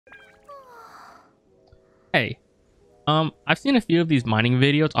Hey, I've seen a few of these mining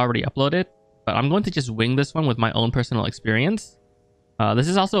videos already uploaded, but I'm going to just wing this one with my own personal experience. This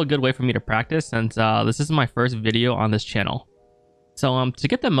is also a good way for me to practice since this is my first video on this channel. So to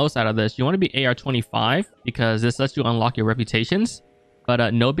get the most out of this, you want to be AR 25 because this lets you unlock your reputations.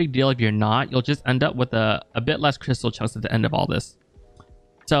 But no big deal if you're not. You'll just end up with a bit less crystal chunks at the end of all this.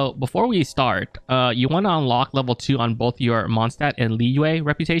 So before we start, you want to unlock level 2 on both your Mondstadt and Liyue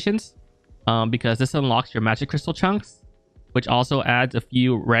reputations. Because this unlocks your magic crystal chunks, which also adds a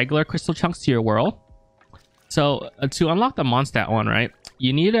few regular crystal chunks to your world. So to unlock the Mondstadt one, right,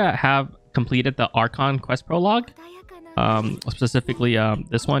 you need to have completed the Archon quest prologue. Specifically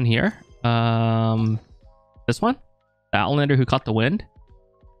this one here. This one, the Outlander who caught the wind.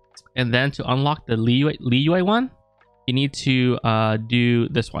 And then to unlock the Liyue one, you need to do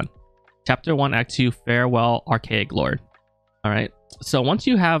this one. Chapter 1, Act 2, Farewell, Archaic Lord. All right. So once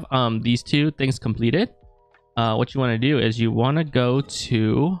you have these two things completed, what you want to do is you want to go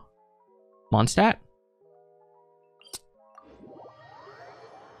to Mondstadt.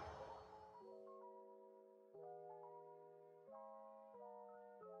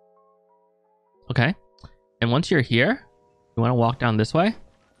 Okay. And once you're here, you want to walk down this way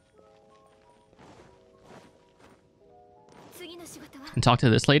and talk to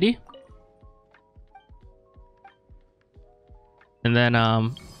this lady. And then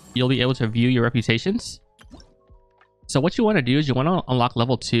you'll be able to view your reputations. So what you want to do is you want to unlock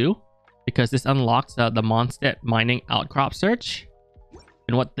level 2 because this unlocks the Mondstadt mining outcrop search.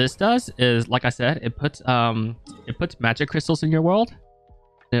 And what this does is, like I said, it puts magic crystals in your world.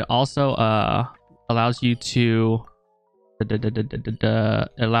 It also allows you to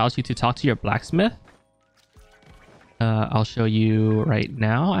talk to your blacksmith. I'll show you right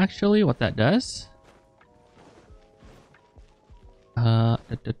now actually what that does. All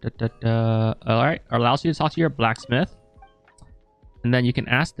right, allows you to talk to your blacksmith, and then you can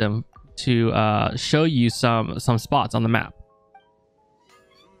ask them to show you some spots on the map,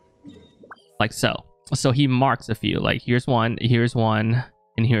 like so. So he marks a few, like here's one, and here's one.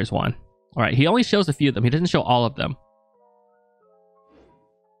 All right, he only shows a few of them. He doesn't show all of them.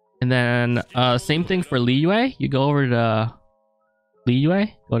 And then same thing for Liyue. You go over to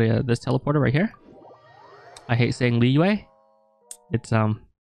Liyue, go to this teleporter right here. I hate saying Liyue. It's a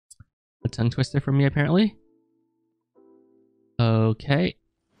tongue twister for me apparently. Okay.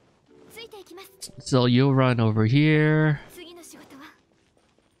 So you'll run over here.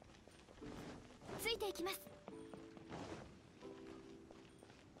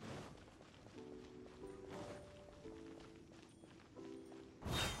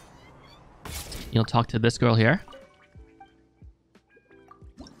 You'll talk to this girl here.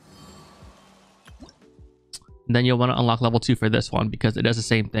 And then you'll want to unlock level 2 for this one because it does the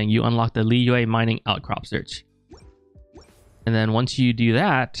same thing. You unlock the Liyue mining outcrop search. And then once you do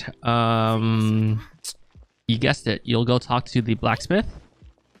that, you guessed it, you'll go talk to the blacksmith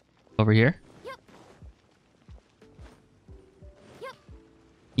over here.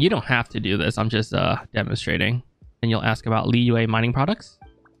 You don't have to do this. I'm just demonstrating. And you'll ask about Liyue mining products.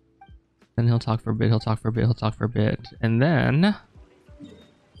 And he'll talk for a bit, he'll talk for a bit, he'll talk for a bit. And then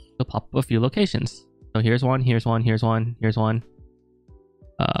he'll pop up a few locations. So here's one, here's one, here's one, here's one.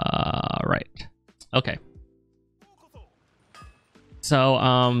 Right. Okay.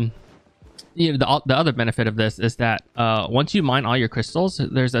 So, you know, the other benefit of this is that once you mine all your crystals,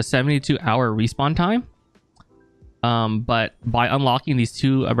 there's a 72-hour respawn time. But by unlocking these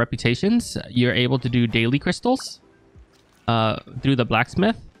two reputations, you're able to do daily crystals through the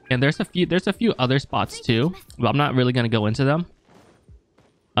blacksmith. And there's a few other spots too, but I'm not really going to go into them.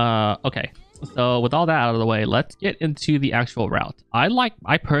 Okay. So with all that out of the way, let's get into the actual route. I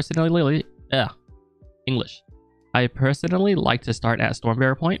personally like to start at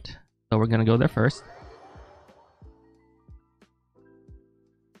Stormbearer Point. So we're going to go there first.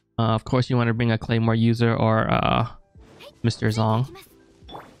 Of course, you want to bring a Claymore user or Mr. Zong.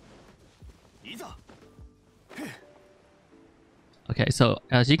 Okay, so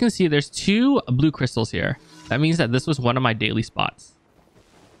as you can see, there's 2 blue crystals here. That means that this was one of my daily spots.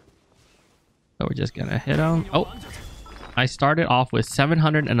 So we're just gonna hit them. Oh, I started off with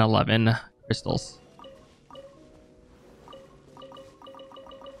 711 crystals.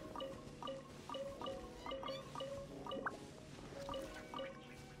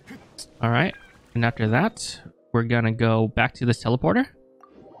 All right, and after that, we're gonna go back to this teleporter.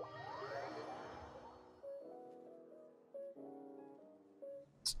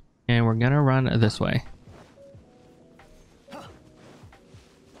 And we're gonna run this way.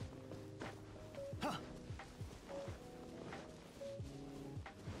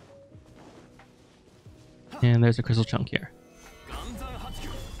 And there's a crystal chunk here.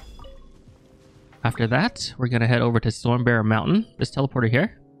 After that, we're going to head over to Stormbearer Mountain. This teleporter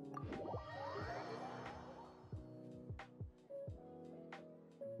here.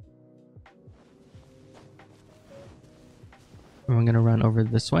 And we're going to run over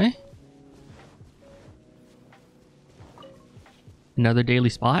this way. Another daily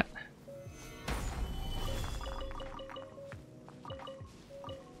spot.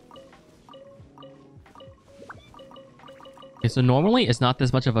 Okay, so normally it's not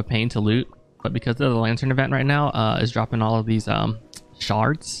this much of a pain to loot, but because of the lantern event right now, is dropping all of these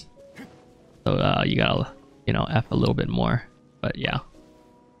shards. So you gotta, you know, F a little bit more. But yeah.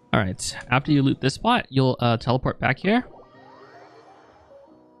 Alright, after you loot this spot, you'll teleport back here.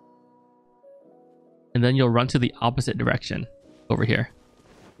 And then you'll run to the opposite direction over here.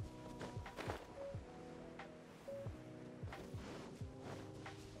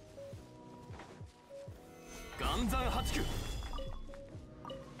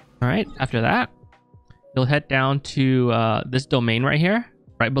 Alright, after that, you'll head down to this domain right here,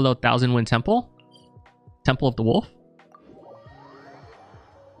 right below Thousand Wind Temple. Temple of the Wolf.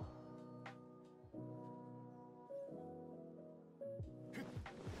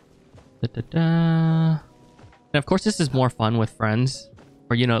 And of course, this is more fun with friends,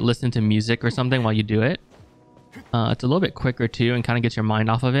 or, you know, listen to music or something while you do it. It's a little bit quicker too, and kind of gets your mind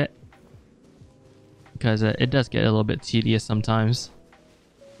off of it, because it does get a little bit tedious sometimes.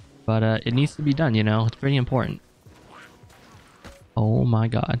 But it needs to be done, you know. It's pretty important. Oh my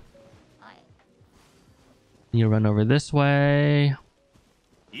god. You run over this way.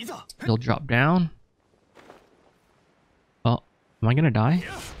 You'll drop down. Oh, am I gonna die?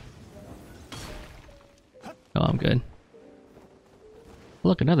 Oh, I'm good.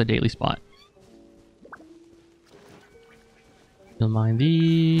 Look, another daily spot. You'll mine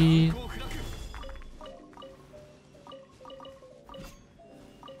these.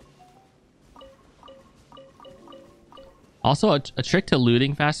 Also, a trick to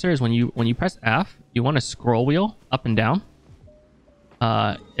looting faster is when you press F, you want to scroll wheel up and down.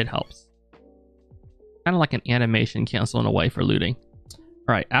 It helps. Kind of like an animation canceling away for looting.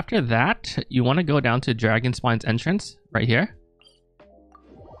 All right, after that, you want to go down to Dragon Spine's entrance right here.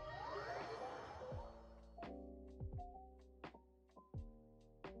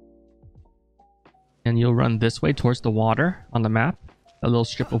 And you'll run this way towards the water on the map, a little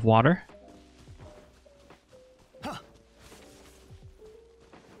strip of water.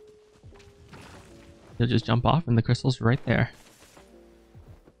 You'll just jump off and the crystal's right there.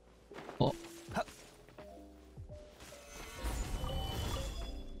 Cool.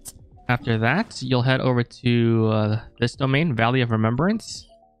 After that, you'll head over to this domain, Valley of Remembrance.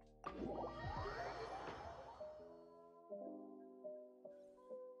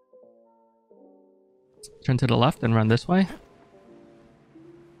 Turn to the left and run this way.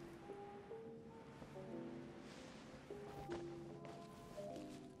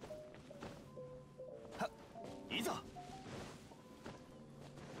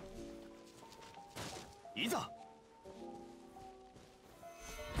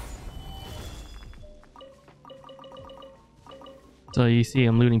 So you see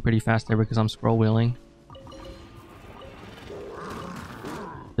I'm looting pretty fast there because I'm scroll wheeling.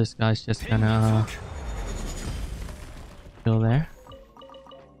 This guy's just gonna go there.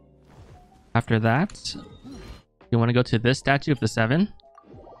 After that, you want to go to this statue of the Seven.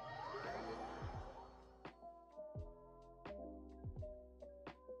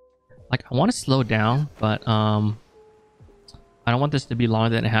 Like, I want to slow down, but I don't want this to be longer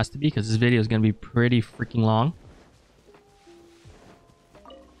than it has to be, because this video is going to be pretty freaking long.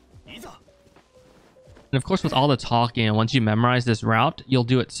 And of course, with all the talking, and once you memorize this route, you'll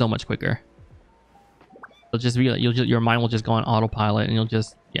do it so much quicker. It'll just be like, your mind will just go on autopilot, and you'll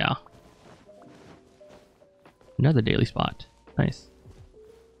just, yeah. Another daily spot. Nice.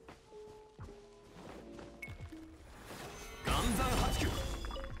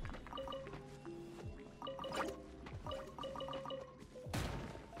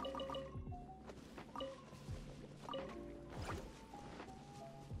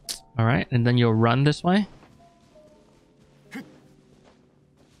 All right, and then you'll run this way.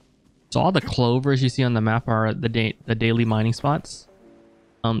 So all the clovers you see on the map are the daily mining spots.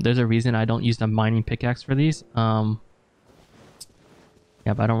 There's a reason I don't use the mining pickaxe for these. Yeah,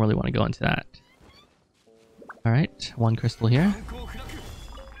 but I don't really want to go into that. All right, one crystal here.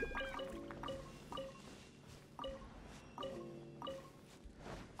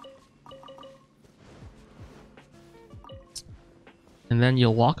 And then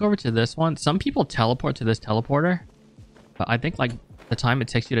you'll walk over to this one. Some people teleport to this teleporter, but I think like the time it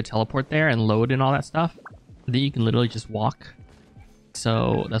takes you to teleport there and load and all that stuff Then you can literally just walk.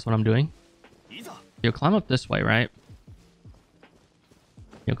 So that's what I'm doing. You'll climb up this way, right?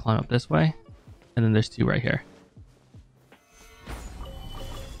 You'll climb up this way. And then there's 2 right here.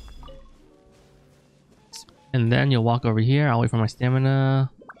 And then you'll walk over here. I'll wait for my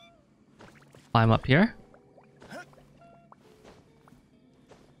stamina. Climb up here.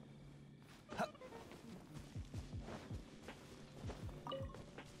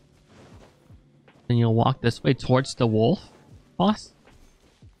 Then you'll walk this way towards the wolf boss.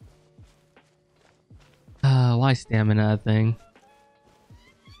 Why stamina thing?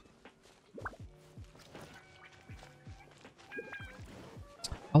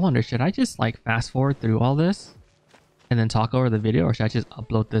 I wonder, should I just like fast forward through all this and then talk over the video, or should I just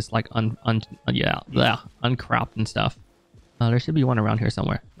upload this like uncropped and stuff? There should be one around here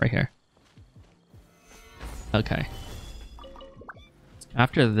somewhere, right here. Okay.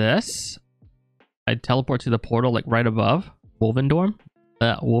 After this, I teleport to the portal like right above Woven Dome.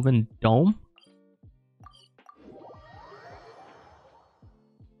 Woven Dome.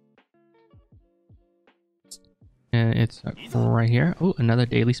 And it's right here. Oh, another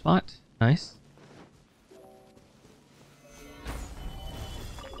daily spot. Nice.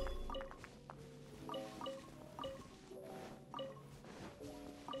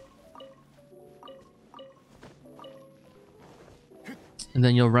 And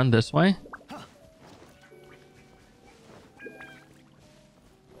then you'll run this way.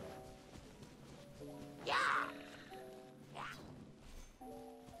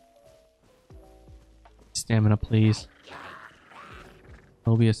 Stamina, please.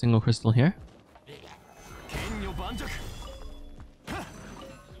 There'll be a single crystal here. Then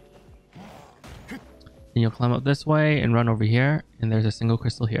you'll climb up this way and run over here, and there's a single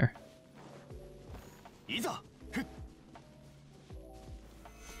crystal here.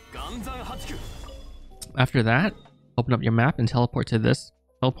 After that, open up your map and teleport to this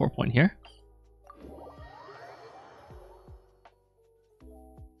teleport point here.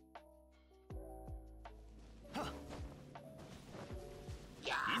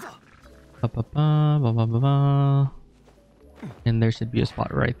 And there should be a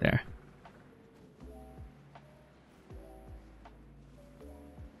spot right there.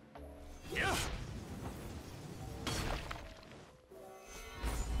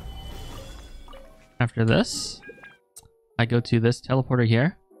 After this, I go to this teleporter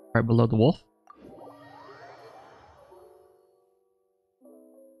here, right below the wolf.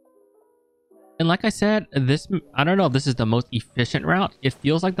 And like I said, this, I don't know if this is the most efficient route. It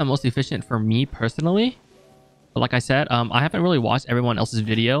feels like the most efficient for me personally. But like I said, I haven't really watched everyone else's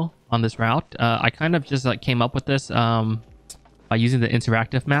video on this route. I kind of just like came up with this by using the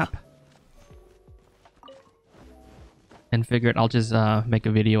interactive map. And figured I'll just make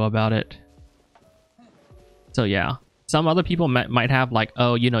a video about it. So yeah, some other people might have like,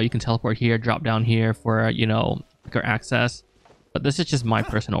 oh, you know, you can teleport here, drop down here for, you know, quicker access. But this is just my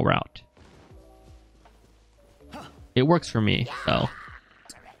personal route. It works for me, so.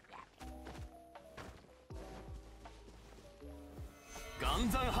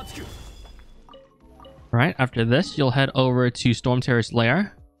 Alright, after this, you'll head over to Storm Terror's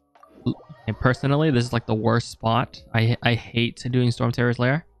lair. And personally, this is like the worst spot. I hate doing Storm Terror's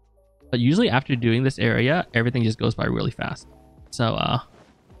lair. But usually after doing this area, everything just goes by really fast. So,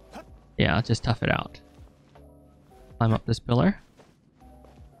 yeah, just tough it out. Climb up this pillar.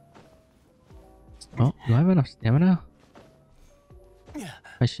 Oh, do I have enough stamina?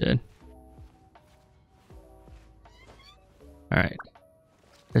 I should. Alright.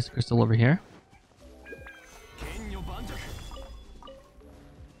 There's a crystal over here.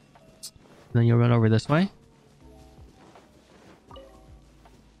 Then you'll run over this way.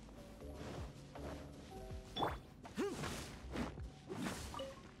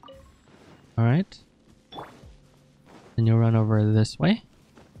 Alright. Then you'll run over this way.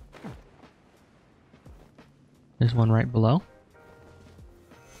 There's one right below.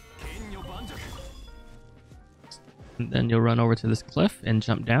 And then you'll run over to this cliff and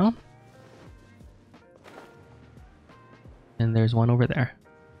jump down. And there's one over there.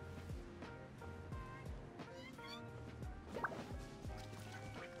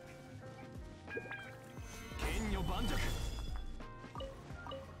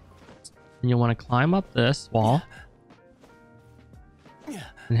 And you'll want to climb up this wall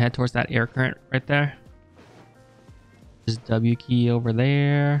and head towards that air current right there. Just W key over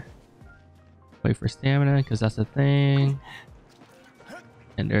there. Wait for stamina because that's the thing.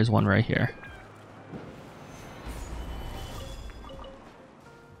 And there's one right here.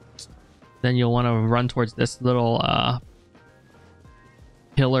 Then you'll want to run towards this little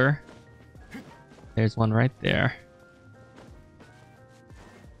pillar There's one right there.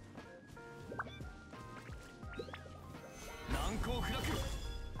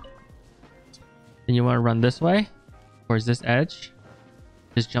 Then you want to run this way towards this edge.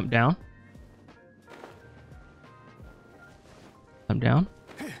 Just jump down. Jump down.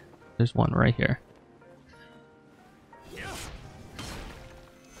 There's one right here.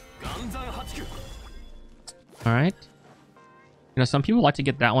 All right. You know, some people like to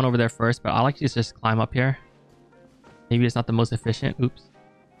get that one over there first, but I like to just climb up here. Maybe it's not the most efficient. Oops.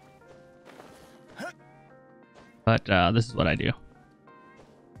 But this is what I do.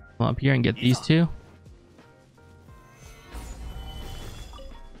 Come up here and get these two.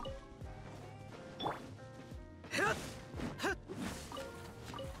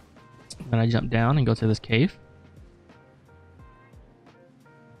 Then I jump down and go to this cave.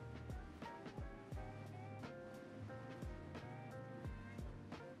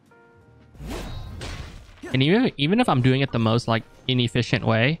 And even if I'm doing it the most like inefficient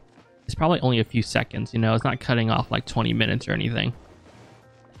way, it's probably only a few seconds, you know, it's not cutting off like 20 minutes or anything.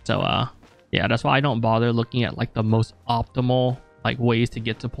 So yeah, that's why I don't bother looking at like the most optimal like ways to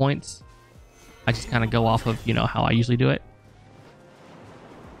get to points. I just kind of go off of, you know, how I usually do it.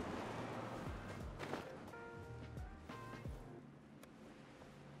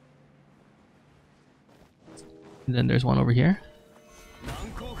 And then there's one over here.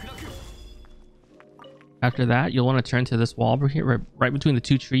 After that, you'll want to turn to this wall over here, right between the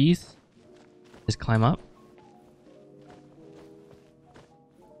two trees. Just climb up.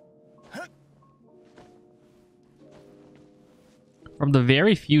 From the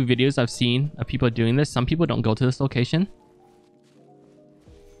very few videos I've seen of people doing this, some people don't go to this location.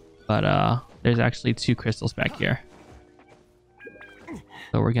 But there's actually 2 crystals back here.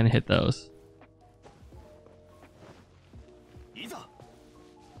 So we're going to hit those.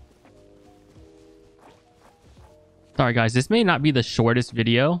 Sorry guys, this may not be the shortest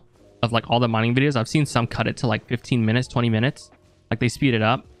video of like all the mining videos. I've seen some cut it to like 15 minutes, 20 minutes. Like they speed it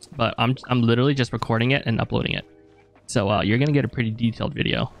up, but I'm literally just recording it and uploading it. So you're going to get a pretty detailed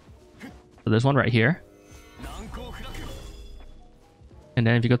video. So there's one right here. And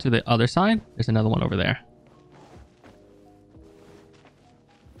then if you go to the other side, there's another one over there.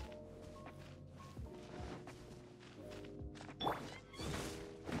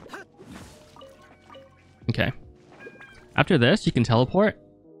 Okay. After this, you can teleport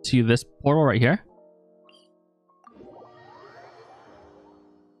to this portal right here.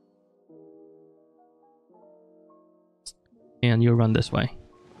 And you'll run this way.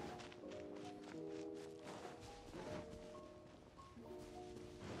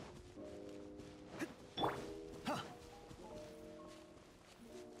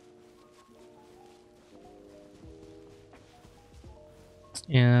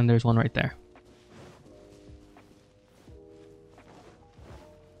 And there's one right there.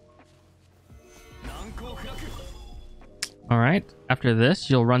 All right, after this,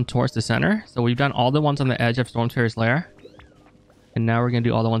 you'll run towards the center. So we've done all the ones on the edge of Stormterror's lair. And now we're going to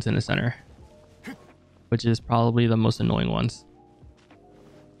do all the ones in the center, which is probably the most annoying ones.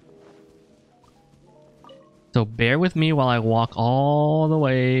 So bear with me while I walk all the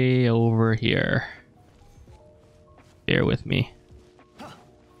way over here. Bear with me.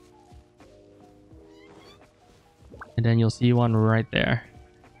 And then you'll see one right there.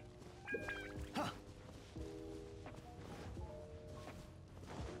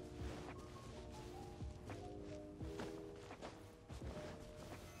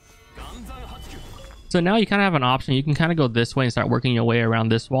 So now you kind of have an option. You can kind of go this way and start working your way around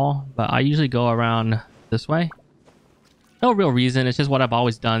this wall. But I usually go around this way. No real reason. It's just what I've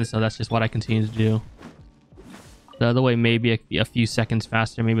always done. So that's just what I continue to do. The other way may be a few seconds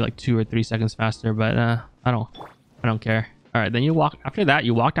faster. Maybe like 2 or 3 seconds faster. But I don't care. All right. Then you walk. After that,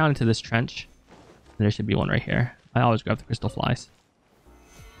 you walk down into this trench. And there should be one right here. I always grab the crystal flies.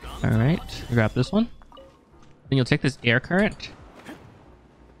 All right. Grab this one. Then you'll take this air current.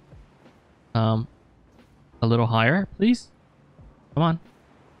 A little higher, please. Come on.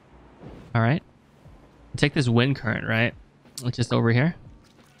 All right. Take this wind current, right? It's just over here.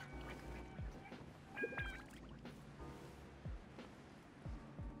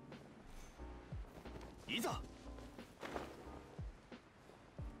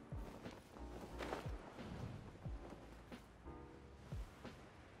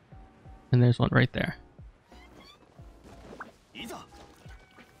 And there's one right there.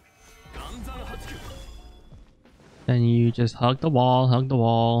 Then you just hug the wall,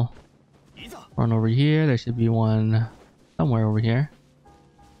 run over here. There should be one somewhere over here.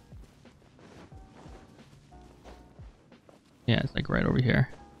 Yeah, it's like right over here.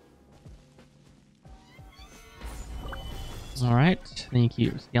 All right, then you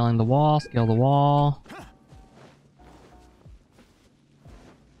keep scaling the wall, scale the wall.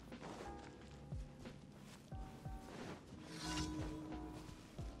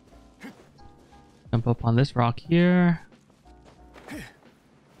 Jump up on this rock here.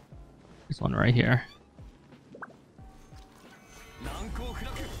 There's one right here.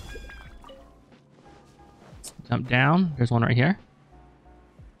 Jump down. There's one right here.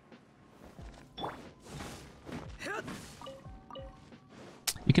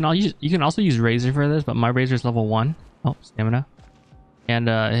 You can also use Razor for this, but my Razor's level 1. Oh, stamina. And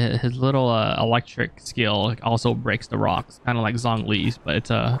his little electric skill also breaks the rocks, kind of like Zhongli's, but it's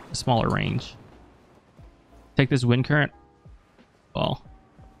a smaller range. Take this wind current. Well,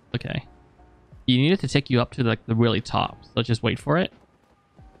 okay. You need it to take you up to like the really top, so just wait for it.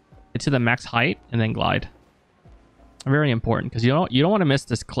 Get to the max height and then glide. Very important because you don't want to miss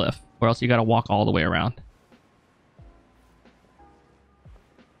this cliff, or else you got to walk all the way around.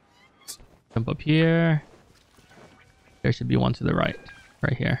 Jump up here. There should be one to the right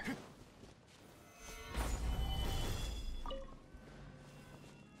here.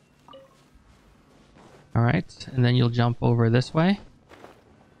 All right, and then you'll jump over this way.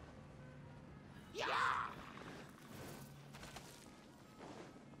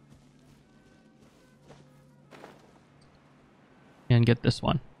 And get this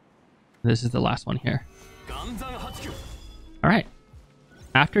one. This is the last one here. All right.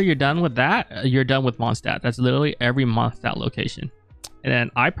 After you're done with that, you're done with Mondstadt. That's literally every Mondstadt location. And then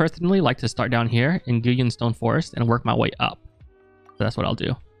I personally like to start down here in Guyun Stone Forest and work my way up. So that's what I'll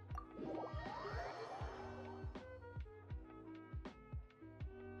do.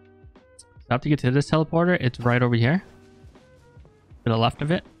 So after you get to this teleporter, it's right over here. To the left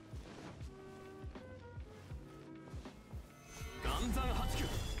of it.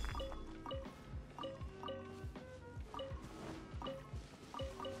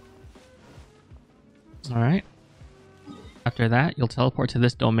 All right. After that, you'll teleport to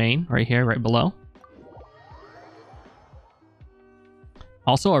this domain right here, right below.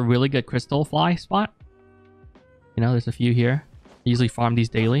 Also, a really good crystal fly spot. You know, there's a few here. I usually farm these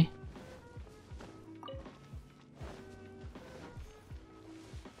daily.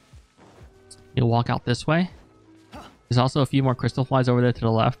 You'll walk out this way. There's also a few more crystal flies over there to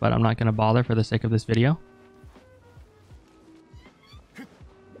the left, but I'm not going to bother for the sake of this video.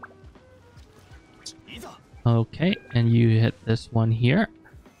 Okay, and you hit this one here.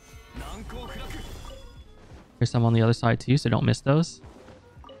 There's some on the other side too, so don't miss those.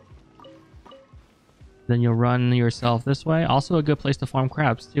 Then you'll run yourself this way. Also a good place to farm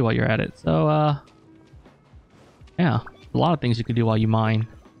crabs too while you're at it. So, yeah, a lot of things you can do while you mine.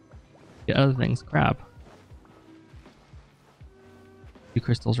 Get other things, crab. Two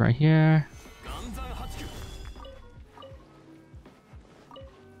crystals right here.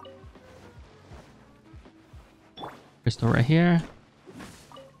 Crystal right here.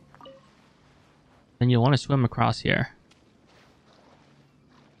 Then you'll want to swim across here.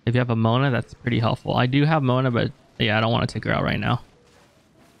 If you have a Mona, that's pretty helpful. I do have Mona, but yeah, I don't want to take her out right now.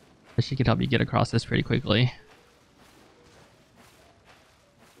 But she can help you get across this pretty quickly.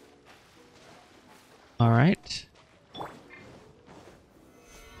 Alright.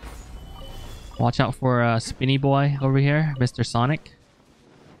 Watch out for Spinny Boy over here, Mr. Sonic.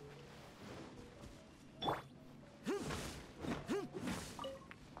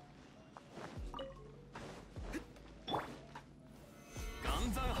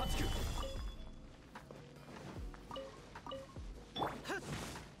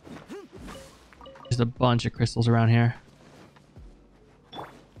 There's a bunch of crystals around here.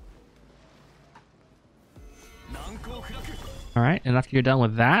 Alright, and after you're done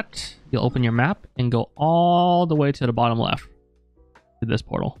with that, you'll open your map and go all the way to the bottom left to this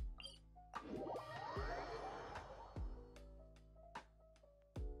portal.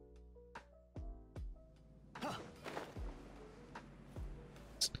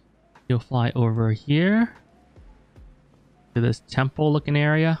 You'll fly over here to this temple looking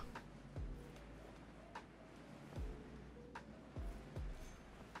area.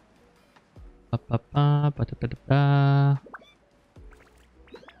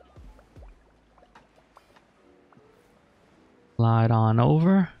 Slide on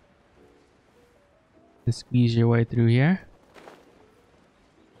over. Just squeeze your way through here.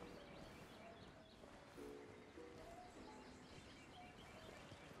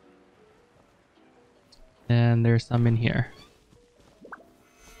 And there's some in here.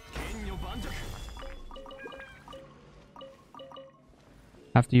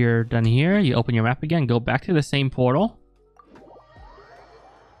 After you're done here, you open your map again, go back to the same portal.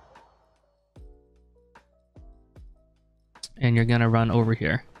 and you're gonna run over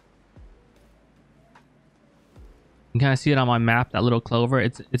here. You can kind of see it on my map, that little clover.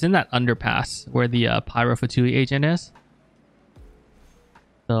 It's in that underpass where the Pyro Fatui agent is.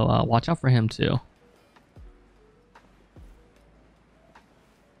 So watch out for him too.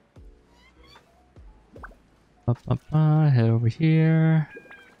 Head over here.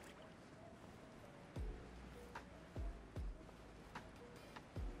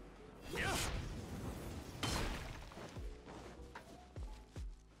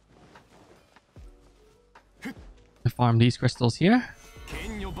 Farm these crystals here.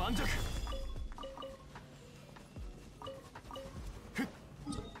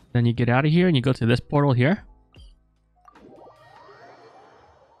 Then you get out of here and you go to this portal here.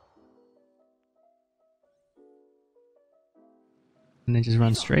 And then just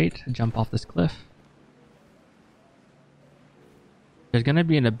run straight, jump off this cliff. There's gonna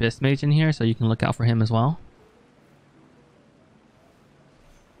be an abyss mage in here, so you can look out for him as well.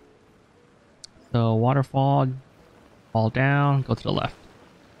 So waterfall, fall down, go to the left.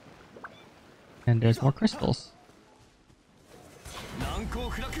 And there's more crystals.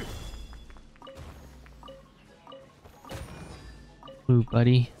 Ooh,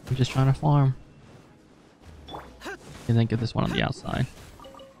 buddy, I'm just trying to farm. And then get this one on the outside.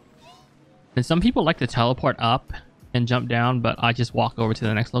 And some people like to teleport up and jump down, but I just walk over to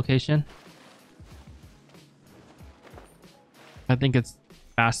the next location. I think it's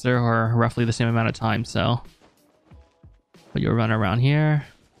faster or roughly the same amount of time, so. But you'll run around here.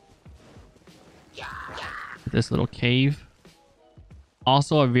 This little cave.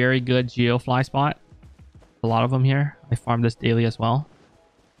 Also a very good geofly spot. A lot of them here. I farm this daily as well.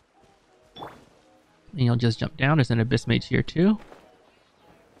 And you'll just jump down. There's an abyss mage here too.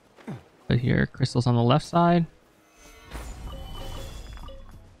 But here, crystals on the left side.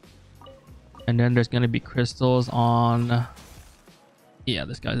 And then there's going to be crystals on... Yeah,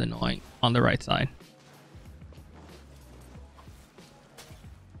 this guy's annoying. On the right side.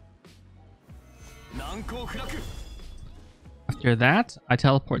 After that, I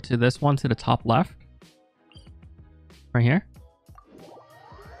teleport to this one to the top left. Right here.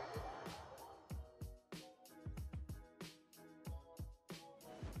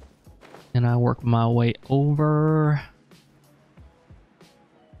 And I work my way over.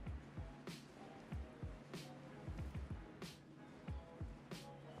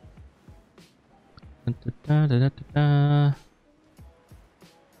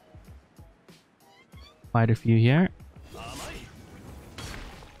 Quite a few here.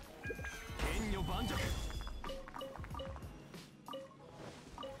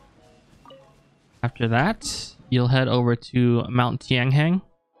 After that, you'll head over to Mount Tiangheng,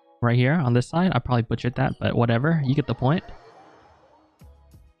 right here on this side. I probably butchered that, but whatever. You get the point.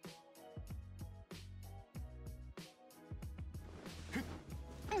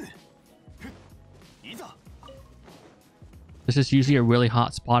 This is usually a really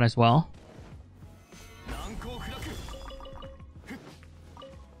hot spot as well.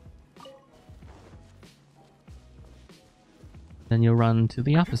 Then you'll run to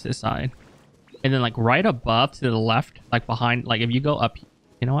the opposite side. And then like right above to the left, like behind, like if you go up,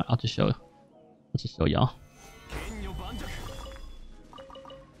 you know what? I'll just show y'all.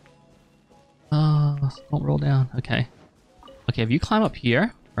 Don't roll down. Okay. Okay, if you climb up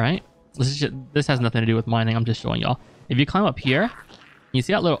here, right? This has nothing to do with mining. I'm just showing y'all. If you climb up here, you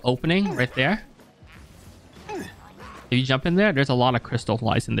see that little opening right there? If you jump in there, there's a lot of crystal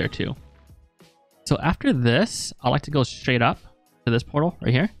flies in there too. So after this, I like to go straight up to this portal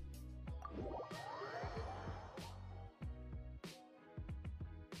right here.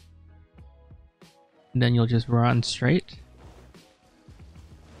 And then you'll just run straight.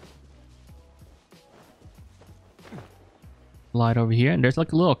 Slide over here, and there's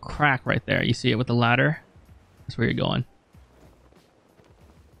like a little crack right there. You see it with the ladder? That's where you're going.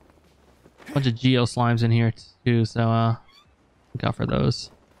 A bunch of geo slimes in here too, so look out for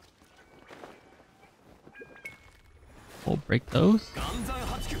those. We'll break those.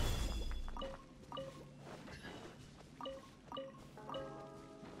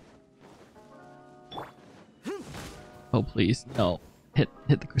 Oh please, no. Hit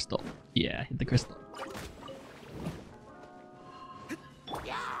the crystal. Yeah, hit the crystal.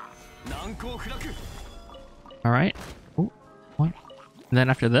 Alright. Oh, what? And then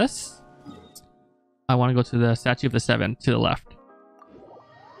after this, I want to go to the Statue of the Seven to the left.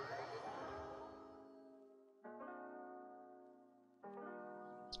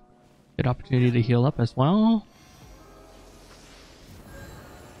 Good opportunity to heal up as well.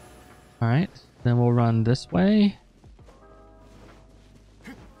 Alright, then we'll run this way.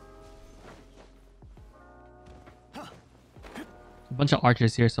 bunch of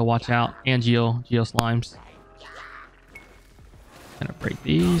archers here, so watch out. And geo slimes. Gonna break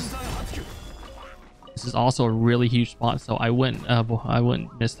these. This is also a really huge spot, so I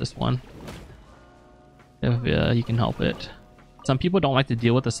wouldn't miss this one if you can help it. Some people don't like to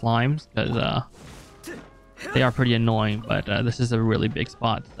deal with the slimes because they are pretty annoying, but this is a really big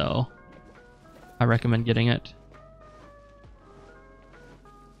spot, so I recommend getting it.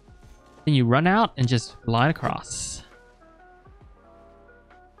 Then you run out and just glide across.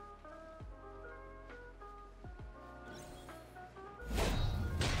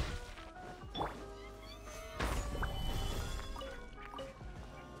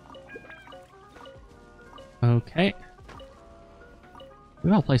 Okay.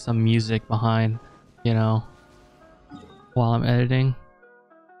 Maybe I'll play some music behind, you know, while I'm editing.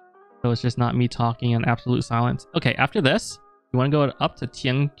 So it's just not me talking in absolute silence. Okay, after this, you want to go up to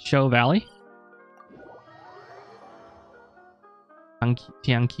Tianqiu Valley.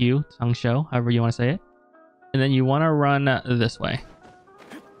 Tianqiu, however you want to say it. And then you want to run this way.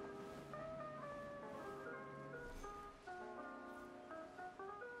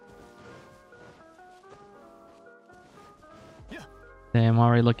 Damn, I'm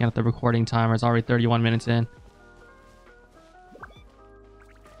already looking at the recording timer. It's already 31 minutes in.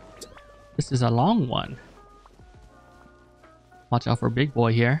 This is a long one. Watch out for big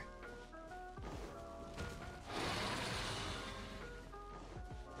boy here.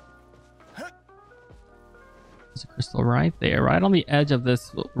 There's a crystal right there, right on the edge of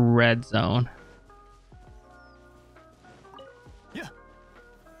this red zone.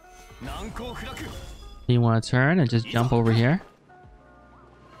 You want to turn and just jump over here.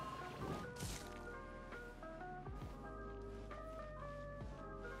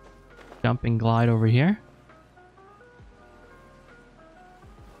 Jump and glide over here.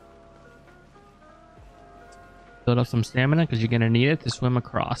 Build up some stamina because you're going to need it to swim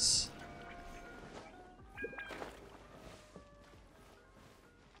across.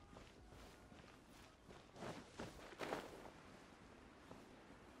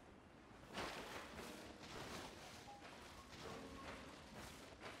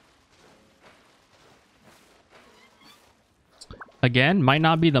 Again, might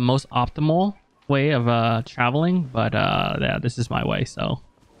not be the most optimal way of traveling, but yeah, this is my way, so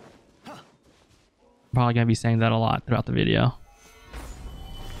I'm probably gonna be saying that a lot throughout the video.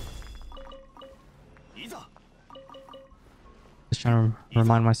 Just trying to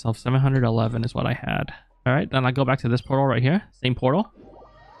remind myself, 711 is what I had. All right, then I go back to this portal right here, same portal.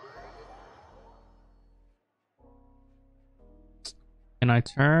 And I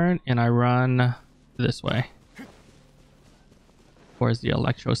turn and I run this way. Towards the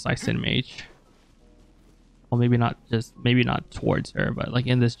Electro-Sison Mage. Well, maybe not towards her, but like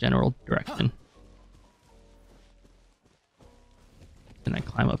in this general direction. Then I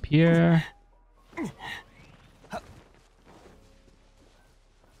climb up here.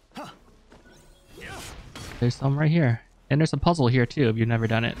 There's some right here. And there's a puzzle here too if you've never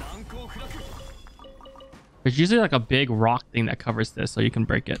done it. There's usually like a big rock thing that covers this so you can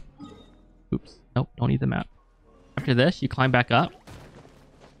break it. Oops. Nope, don't need the map. After this, you climb back up.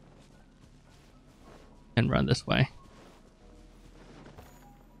 And run this way.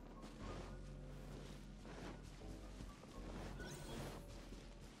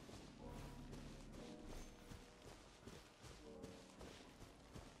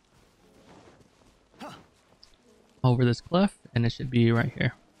 Over this cliff, and it should be right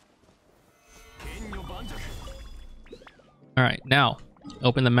here. Alright, now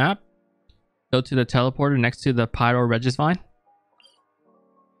open the map. Go to the teleporter next to the Pyro Regisvine.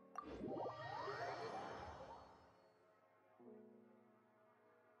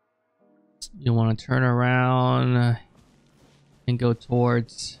 You want to turn around and go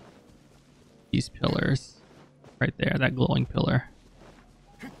towards these pillars. Right there, that glowing pillar.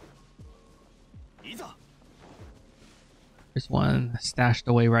 There's one stashed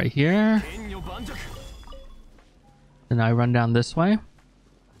away right here. Then I run down this way.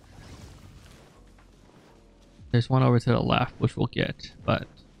 There's one over to the left, which we'll get, but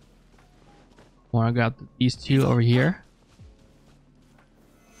I want to grab these two over here.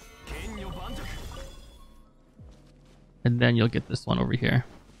 And then you'll get this one over here.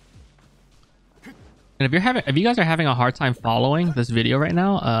 And if you guys are having a hard time following this video right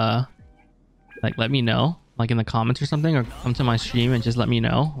now, like let me know, like in the comments or something, or come to my stream and just let me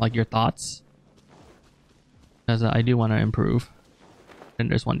know like your thoughts, because I do want to improve. And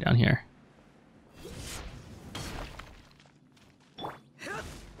there's one down here.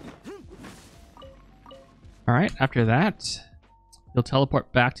 All right, after that, you'll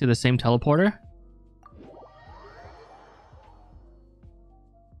teleport back to the same teleporter.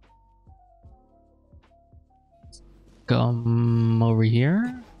 come over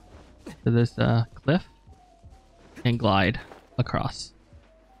here to this cliff and glide across.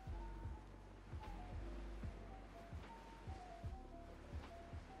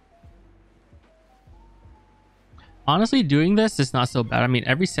 Honestly, doing this is not so bad. I mean,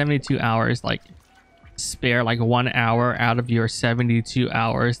 every 72 hours, like, spare like 1 hour out of your 72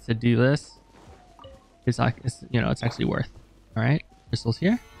 hours to do this. It's like, it's, you know, it's actually worth. All right, crystals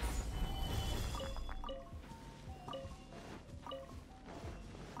here.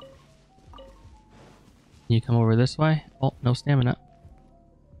 You come over this way. Oh, no stamina.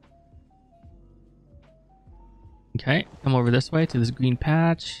 Okay, come over this way to this green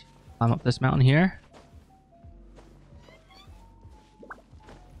patch. Climb up this mountain here.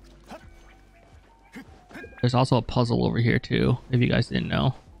 There's also a puzzle over here too, if you guys didn't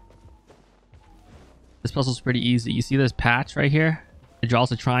know. This puzzle's pretty easy. You see this patch right here? It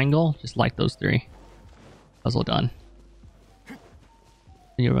draws a triangle, just like those three. Puzzle done. And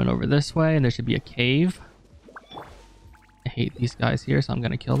you run over this way and there should be a cave. I hate these guys here, so I'm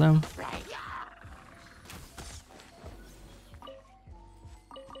gonna kill them.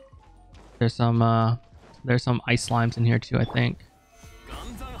 There's some ice slimes in here too, I think.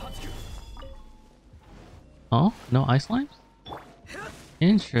 Oh, no ice slimes?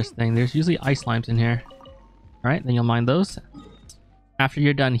 Interesting. There's usually ice slimes in here. Alright, then you'll mine those. After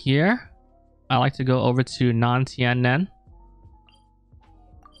you're done here, I like to go over to Nantianen.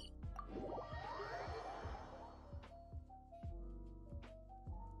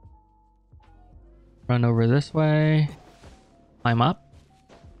 Run over this way. Climb up.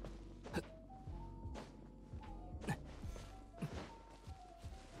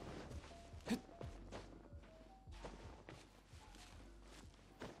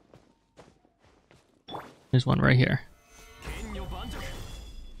 There's one right here.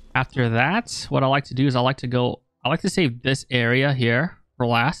 After that, what I like to do is I like to save this area here for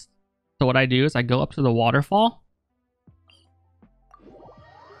last. So what I do is I go up to the waterfall.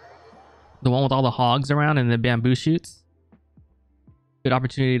 The one with all the hogs around and the bamboo shoots. Good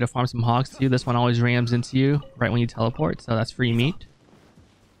opportunity to farm some hogs too. This one always rams into you right when you teleport, so that's free meat.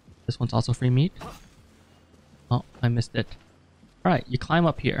 This one's also free meat. Oh, I missed it. Alright, you climb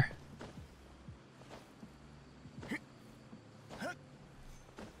up here.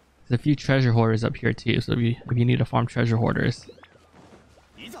 There's a few treasure hoarders up here too, so if you need to farm treasure hoarders.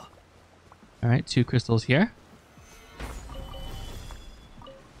 Alright, 2 crystals here.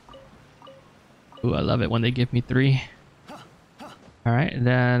 Ooh, I love it when they give me 3. Alright, and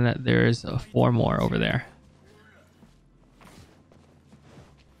then there's 4 more over there.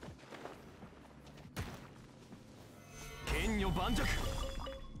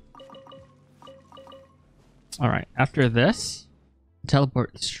 Alright, after this,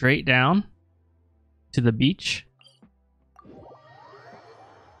 teleport straight down to the beach.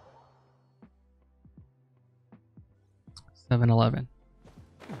 $7-11.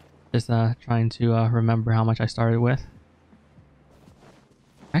 Just trying to remember how much I started with.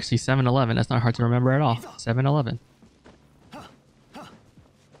 Actually, $7-11. That's not hard to remember at all. $7-11.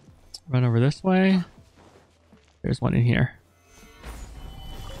 Run over this way. There's one in here.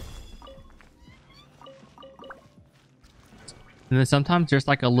 And then sometimes there's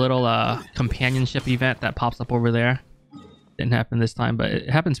like a little companionship event that pops up over there. Didn't happen this time, but it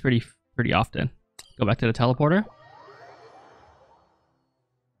happens pretty often. Go back to the teleporter.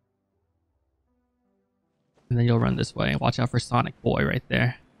 And then you'll run this way. Watch out for Sonic Boy right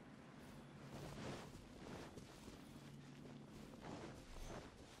there.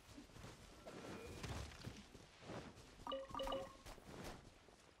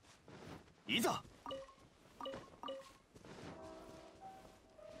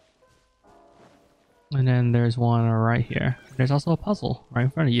 And then there's one right here. There's also a puzzle right in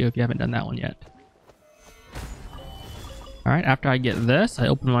front of you if you haven't done that one yet. Alright, after I get this, I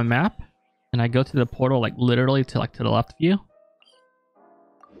open my map and I go to the portal like literally to the left view.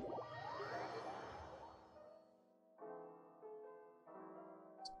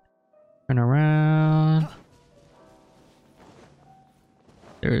 Turn around.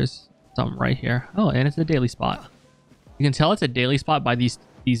 There's some right here. Oh, and it's a daily spot. You can tell it's a daily spot by these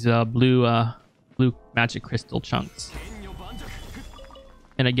blue magic crystal chunks.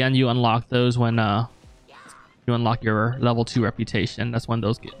 And again, you unlock those when you unlock your level 2 reputation. That's when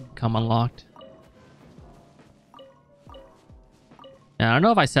those become unlocked. And I don't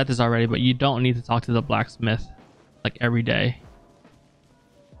know if I said this already, but you don't need to talk to the blacksmith like every day,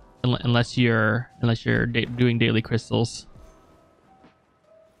 unless you're doing daily crystals.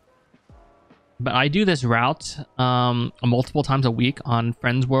 But I do this route multiple times a week on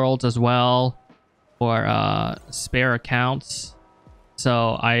Friends Worlds as well. or spare accounts.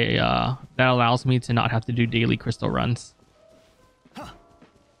 So that allows me to not have to do daily crystal runs.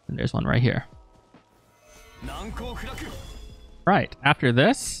 And there's one right here. Right, after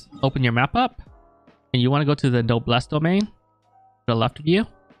this, open your map up. And you want to go to the Noblesse domain. To the left of you.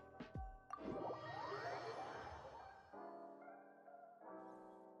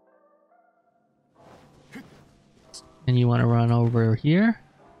 And you want to run over here.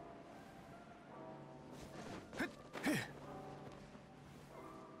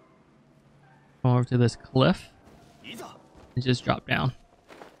 Come over to this cliff. And just drop down.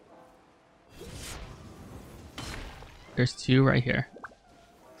 There's two right here.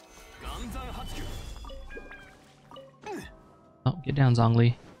 Oh, get down,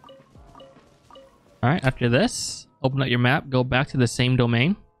 Zhongli. Alright, after this, open up your map, go back to the same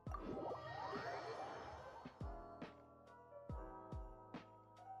domain.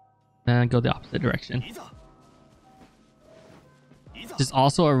 And go the opposite direction. This is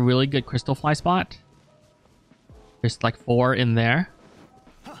also a really good crystal fly spot. There's like 4 in there.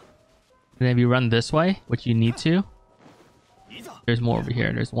 And then if you run this way, which you need to, there's more over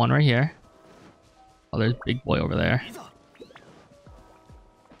here. There's one right here. Oh, there's big boy over there.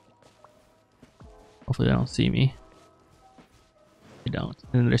 Hopefully they don't see me. They don't.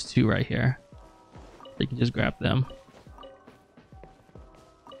 And then there's 2 right here. So you can just grab them.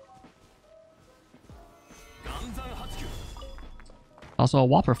 Also a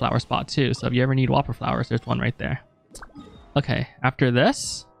whopper flower spot too, so if you ever need whopper flowers, there's one right there. Okay, after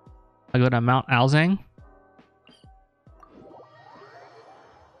this, I go to Mount Alzang.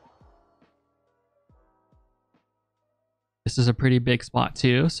 This is a pretty big spot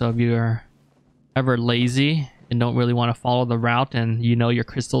too, so if you're ever lazy and don't really want to follow the route and you know your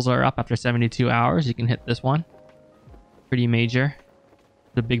crystals are up after 72 hours, you can hit this one. Pretty major.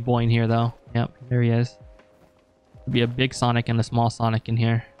 The big boy in here though. Yep, there he is. There'll be a big Sonic and a small Sonic in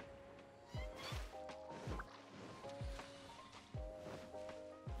here.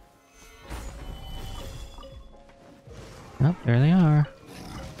 Yep, there they are.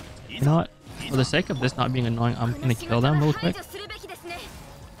 You know what? For the sake of this not being annoying, I'm gonna kill them real quick.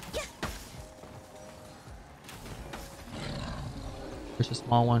 There's a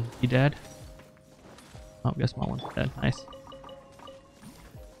small one. He dead? Oh, I guess small one's dead. Nice.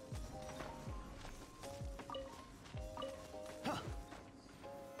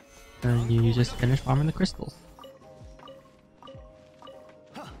 And you just finish farming the crystals.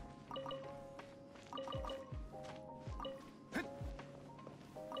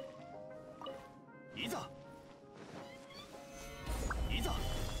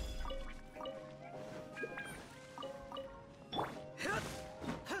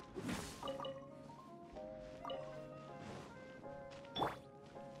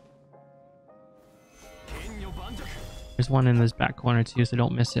 There's one in this back corner too, so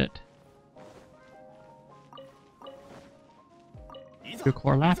don't miss it. Your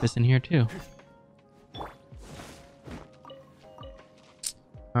core lapis in here too.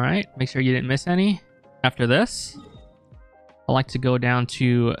 Alright, make sure you didn't miss any. After this, I like to go down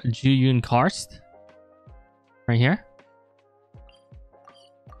to Juyun Karst. Right here.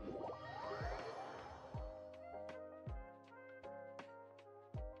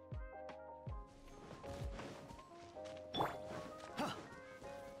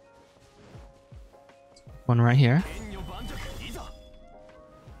 One right here.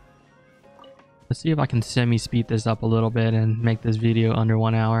 Let's see if I can semi-speed this up a little bit and make this video under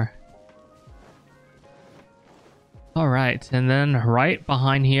 1 hour. Alright, and then right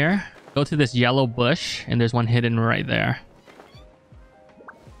behind here, go to this yellow bush, and there's one hidden right there.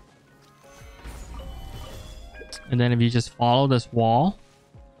 And then if you just follow this wall,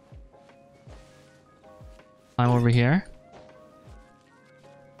 climb over here.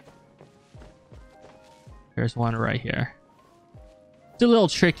 There's one right here. It's a little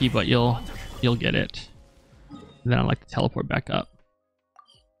tricky, but you'll get it. And then I like to teleport back up.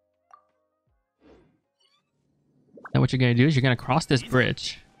 Then what you're gonna do is you're gonna cross this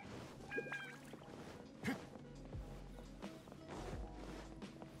bridge.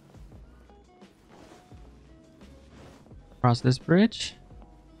 Cross this bridge.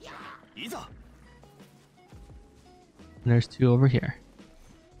 And there's 2 over here.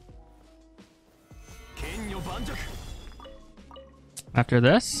 After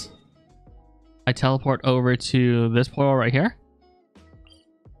this, I teleport over to this portal right here.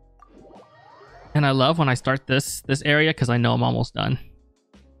 And I love when I start this area because I know I'm almost done.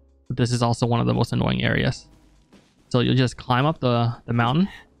 But this is also one of the most annoying areas. So you'll just climb up the mountain.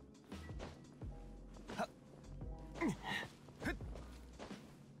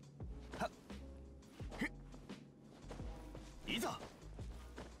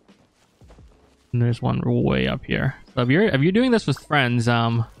 And there's one way up here. So if you're doing this with friends,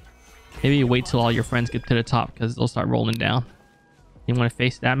 maybe wait till all your friends get to the top because they'll start rolling down. You want to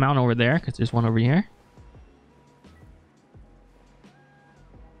face that mountain over there because there's one over here.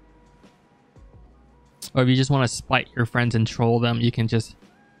 Or if you just want to spite your friends and troll them, you can just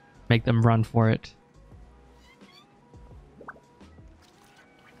make them run for it.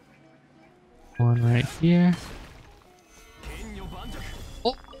 One right here.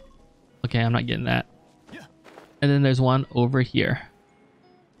 Oh! Okay, I'm not getting that. And then there's one over here.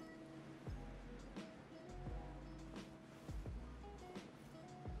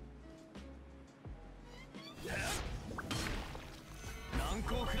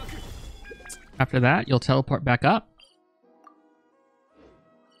 After that, you'll teleport back up.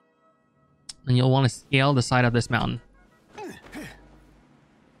 And you'll want to scale the side of this mountain.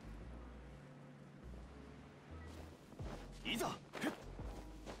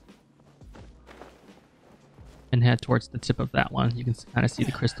 And head towards the tip of that one. You can kind of see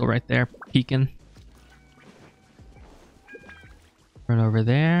the crystal right there peeking. Run over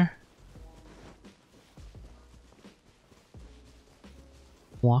there.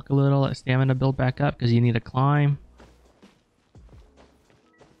 Walk a little, let stamina build back up because you need to climb.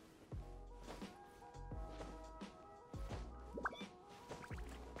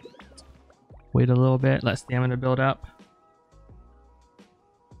 Wait a little bit, let stamina build up.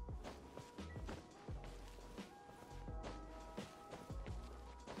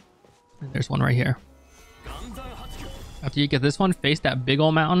 And there's one right here. After you get this one, face that big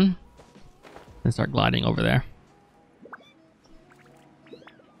old mountain and start gliding over there.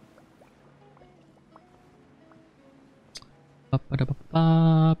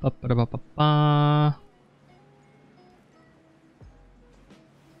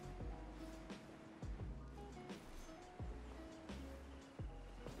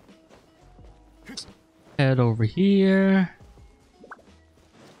 Head over here.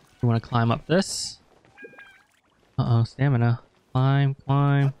 You want to climb up this. Uh-oh, stamina. Climb,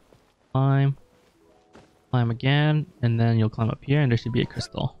 climb, climb. Climb again, and then you'll climb up here and there should be a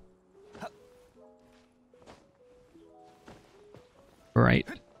crystal. Right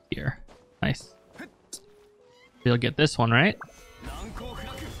here. Nice. You'll get this one, right?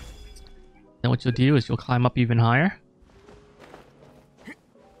 Then what you'll do is you'll climb up even higher.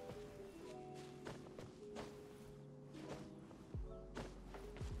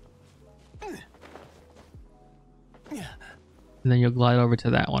 And then you'll glide over to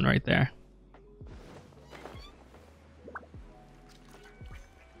that one right there.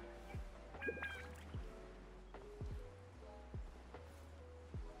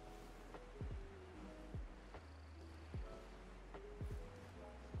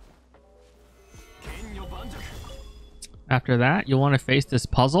 After that, you'll want to face this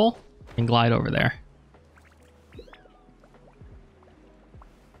puzzle and glide over there.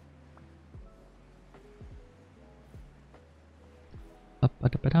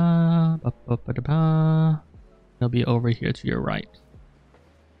 It'll be over here to your right.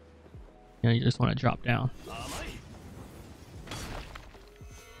 You just want to drop down.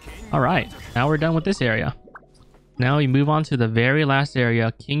 Alright, now we're done with this area. Now we move on to the very last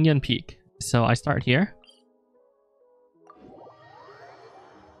area, Kingyun Peak. So I start here.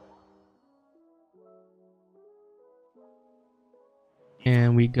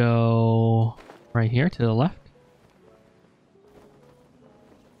 And we go right here to the left.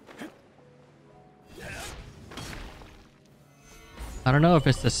 I don't know if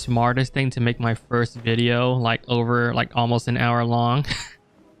it's the smartest thing to make my first video like over like almost an hour long.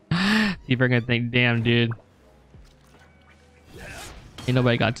 People are gonna think, damn dude. Ain't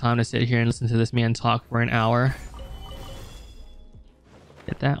nobody got time to sit here and listen to this man talk for an hour.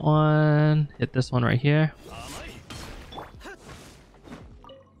 Hit that one. Hit this one right here.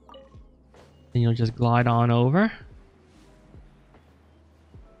 Then you'll just glide on over.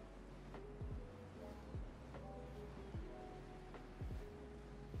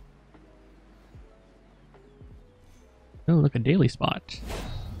 Oh, look, a daily spot.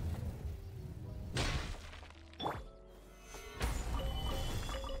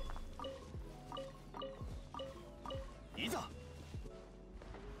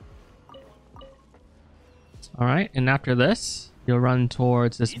 All right, and after this, you'll run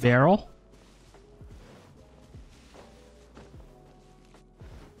towards this barrel.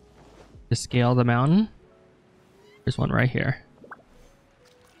 To scale the mountain. There's one right here.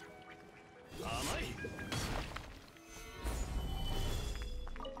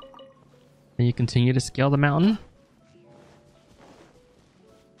 And you continue to scale the mountain.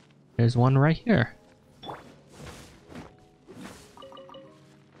 There's one right here.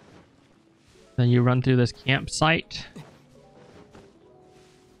 Then you run through this campsite.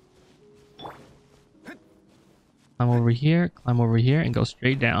 Climb over here, and go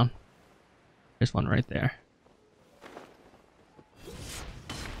straight down. There's one right there.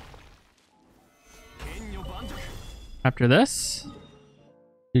 After this,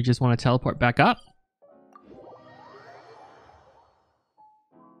 you just want to teleport back up.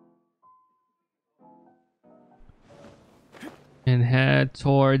 And head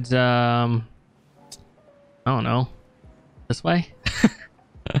towards, I don't know, this way.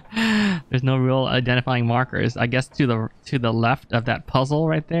 There's no real identifying markers. I guess to the left of that puzzle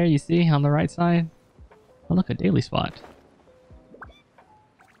right there, you see on the right side. Oh look, a daily spot.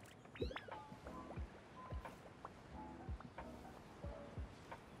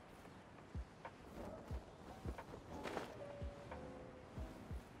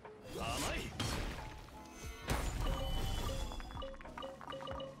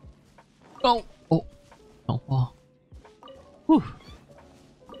 Oh, oh, oh, oh. Whew.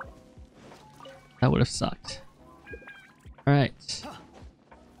 That would have sucked. All right.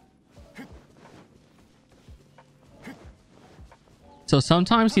 So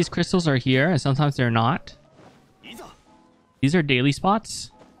sometimes these crystals are here and sometimes they're not. These are daily spots.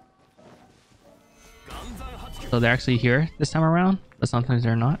 So they're actually here this time around, but sometimes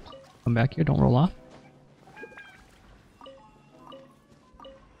they're not. Come back here, don't roll off.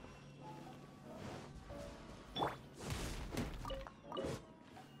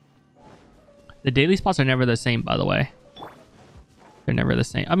 The daily spots are never the same, by the way. They're never the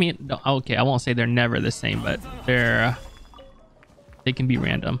same. I mean, no, okay, I won't say they're never the same, but they can be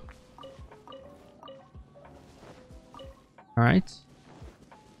random. All right.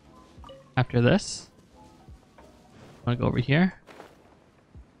 After this, I'm gonna go over here.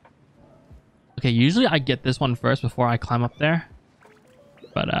 Okay, usually I get this one first before I climb up there,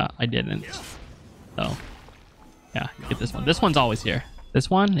 but I didn't. So, yeah, you get this one. This one's always here. This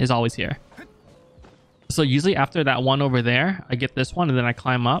one is always here. So usually after that one over there, I get this one and then I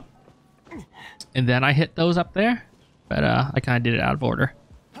climb up. And then I hit those up there. But I kind of did it out of order.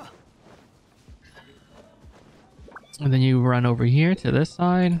 And then you run over here to this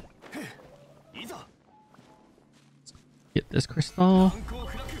side. Get this crystal.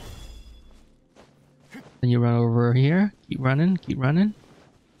 Then you run over here. Keep running, keep running.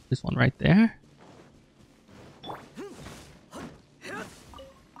 This one right there.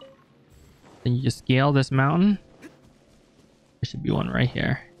 Then you just scale this mountain. There should be one right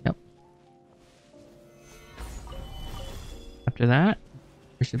here. Yep. After that,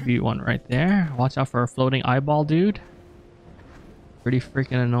 there should be one right there. Watch out for a floating eyeball dude. Pretty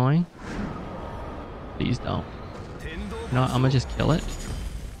freaking annoying. Please don't. You know what? I'm gonna just kill it.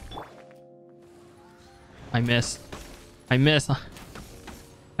 I missed. I missed.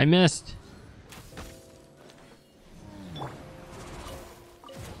 I missed.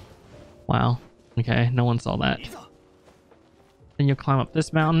 Wow. Okay, no one saw that. Then you'll climb up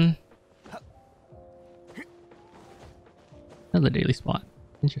this mountain. Another daily spot.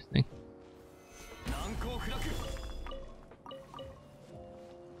 Interesting.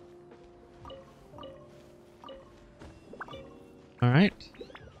 Alright.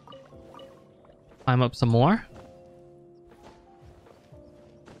 Climb up some more.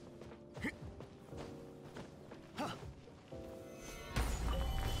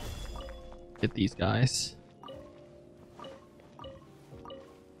 Get these guys.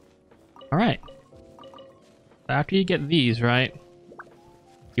 All right. After you get these, right,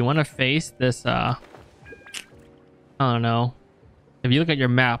 you want to face this, I don't know. If you look at your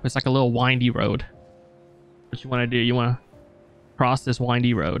map, it's like a little windy road. What you want to do, you want to cross this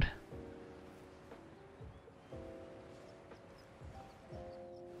windy road.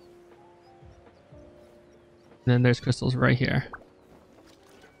 And then there's crystals right here.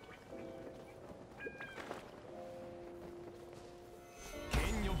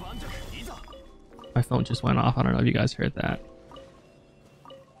 My phone just went off. I don't know if you guys heard that.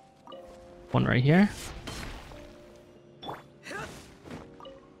 One right here.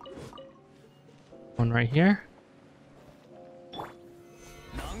 One right here.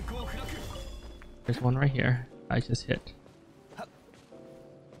 There's one right here. I just hit.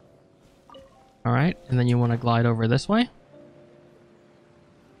 Alright, and then you want to glide over this way.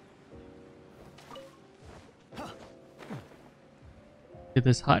 To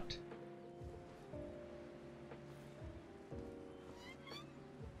this hut.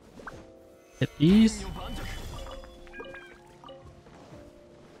 Hit these.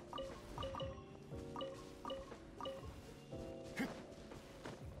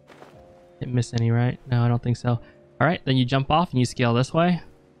 Didn't miss any, right? No, I don't think so. All right, then you jump off and you scale this way.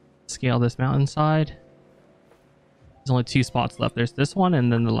 scale this mountainside. There's only 2 spots left. There's this one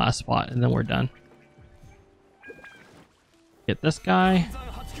and then the last spot, and then we're done. Get this guy.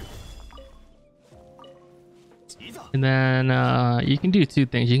 And then you can do 2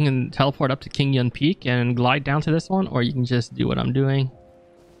 things. You can teleport up to King Yun Peak and glide down to this one, or you can just do what I'm doing.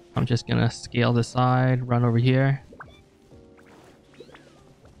 I'm just gonna scale this side, run over here,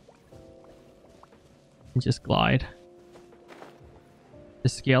 and just glide.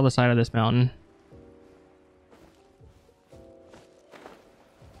 Just scale the side of this mountain.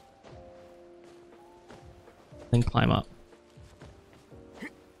 Then climb up.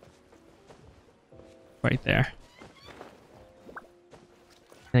 Right there.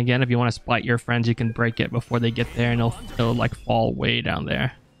 And again, if you want to spite your friends, you can break it before they get there, and it'll like fall way down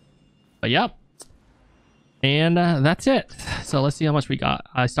there. But yep. And that's it. So let's see how much we got.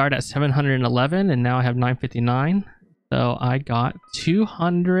 I started at 711 and now I have 959. So I got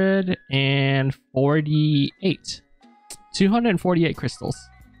 248. 248 crystals.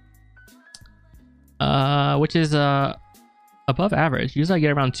 Which is above average. Usually I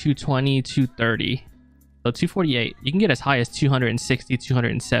get around 220, 230. So 248. You can get as high as 260,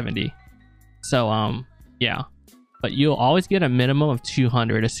 270. So yeah. But you'll always get a minimum of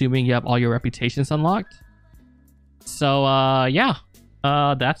 200, assuming you have all your reputations unlocked. So yeah.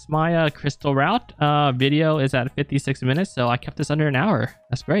 That's my crystal route. Video is at 56 minutes, so I kept this under an hour.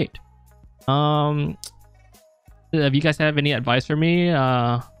 That's great. If you guys have any advice for me,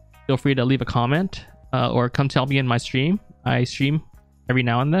 feel free to leave a comment or come tell me in my stream. I stream every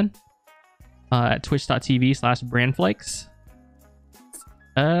now and then at twitch.tv/Brandflakes.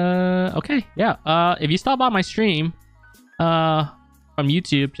 Okay, yeah. If you stop by my stream from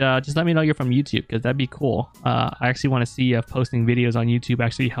YouTube, just let me know you're from YouTube, because that'd be cool. I actually want to see if posting videos on YouTube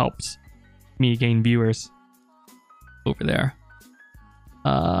actually helps me gain viewers over there.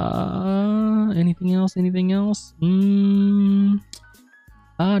 Anything else?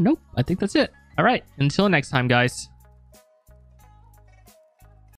 Nope, I think that's it. All right, until next time, guys.